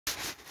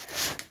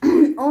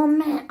Oh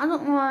man, I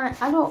don't know why.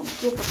 I don't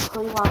give a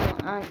clue why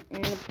I'm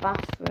in the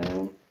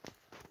bathroom.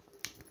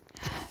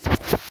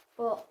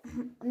 But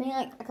I mean,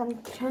 like, I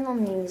can turn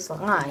on these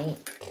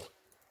lights,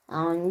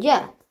 and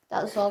yeah,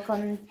 that's all I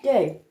can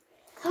do.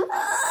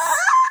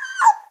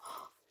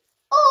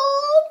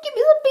 Oh, give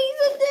me some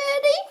pizza,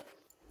 Daddy.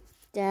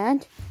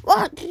 Dad,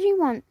 what do you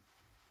want?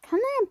 Can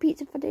I have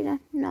pizza for dinner?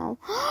 No.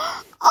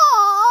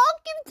 Oh,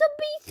 give me some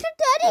pizza,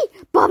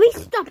 Daddy. Bobby,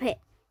 stop it.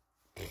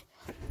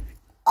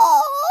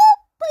 Oh,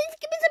 please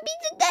give me some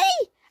pizza,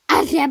 Daddy.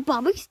 I said,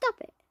 Bobby, stop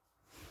it.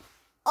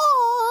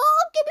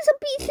 Oh, give me some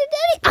pizza,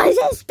 Daddy. I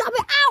said, stop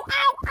it. Ow,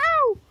 ow,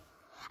 ow.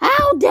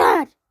 Ow,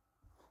 Dad.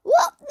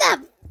 What the?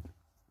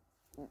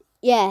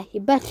 Yeah, you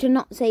better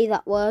not say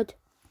that word.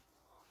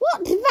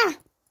 What's that?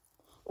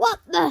 What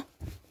the?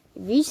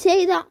 If you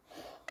say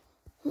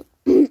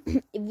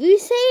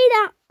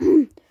that,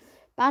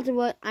 bad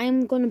word,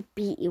 I'm going to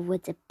beat you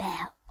with a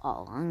bell.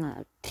 Oh, I'm going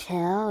to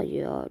tell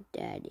your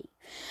daddy.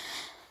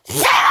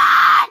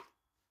 Seven!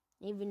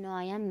 Even though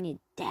I am your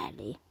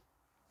daddy.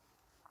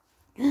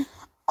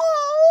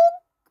 Oh,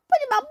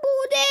 put in my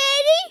bowl,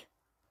 Daddy.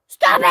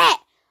 Stop it.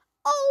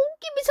 Oh,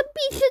 give me some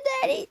pizza,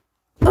 Daddy.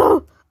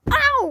 Oh,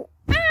 ow,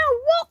 ow,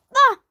 what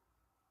the?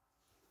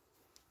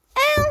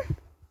 Ow.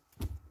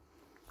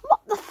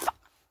 What the fuck?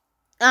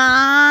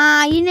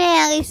 Ah, you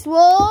nearly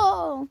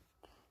swore.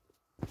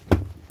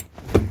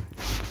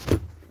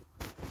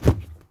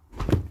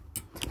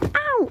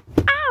 Ow,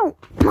 ow,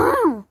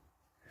 ow.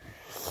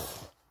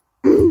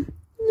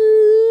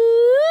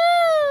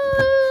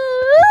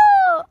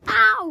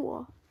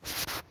 Ow.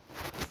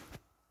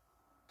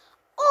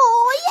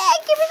 Oh, yeah,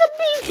 give me some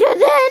pizza,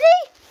 Daddy.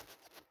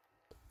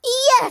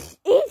 Yes,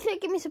 he said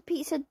give me some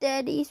pizza,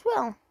 Daddy, as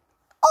well.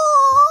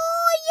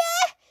 Oh,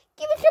 yeah,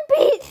 give me some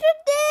pizza,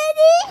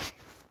 Daddy.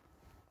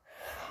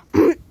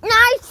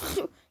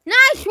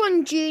 Nice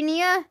one,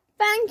 Junior.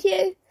 Thank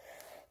you.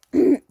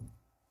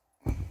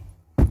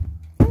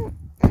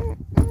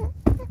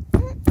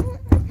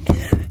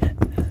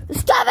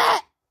 Stop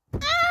it!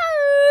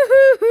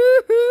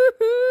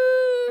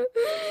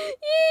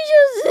 You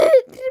just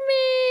hit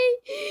me.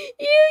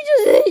 You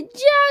just hit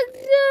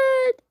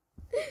Jackson.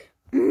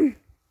 You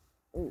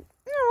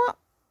know what?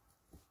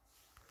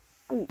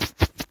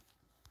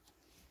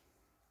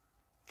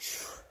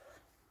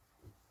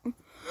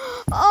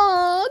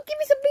 Oh, give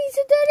me some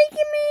pizza, Daddy.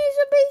 Give me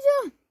some pizza.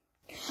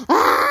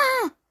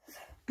 Ah!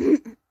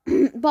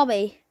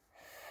 Bobby.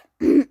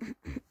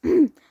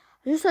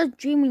 I just had a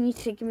dream when you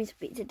said give me some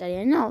pizza, Daddy.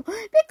 I know.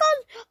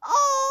 Because,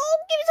 oh,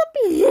 give me some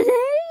pizza,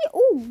 Daddy.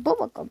 Oh,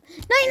 bubblegum.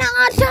 No, you're not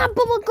going to have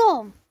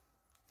bubblegum.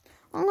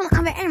 I'm going to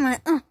have it anyway.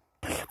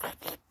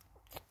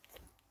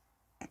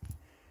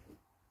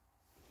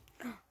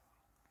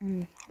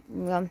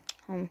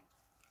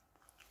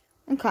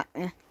 Okay,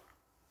 yeah.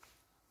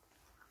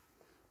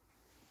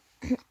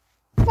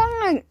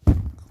 Fine.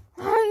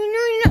 Oh, you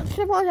know you're not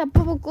supposed to have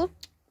bubblegum.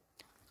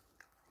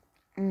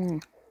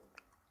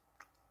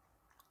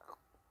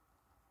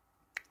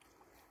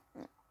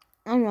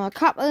 I don't know, I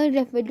can't believe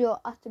this video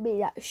has to be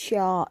that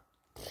short.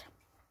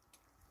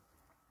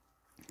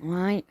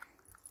 Right.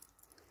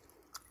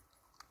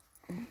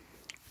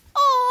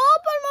 Oh,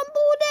 but my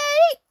ball,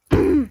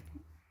 Daddy.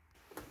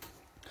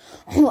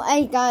 Well,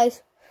 hey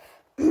guys,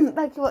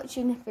 thanks for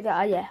watching this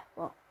video. Yeah,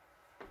 what?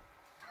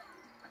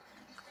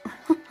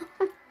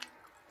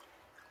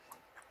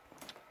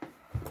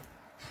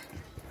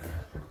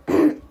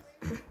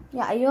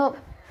 Yeah, I hope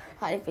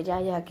that video.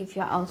 Yeah, I'll give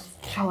you. I'll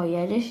show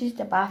you. This is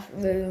the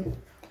bathroom.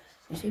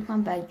 This is my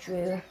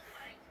bedroom.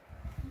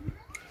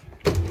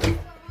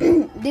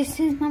 This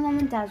is my mum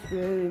and dad's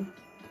room.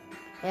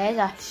 There's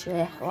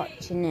Ashley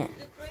watching it.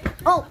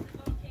 Oh,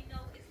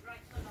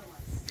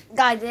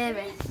 guys, hear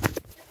me.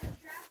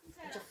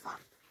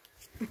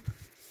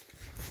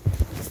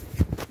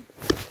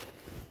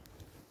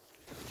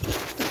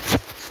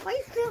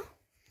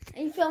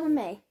 Are you filming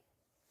me?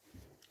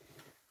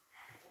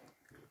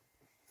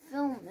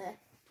 Film me.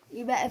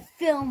 You better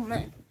film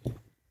me.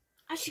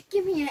 I should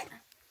give me it.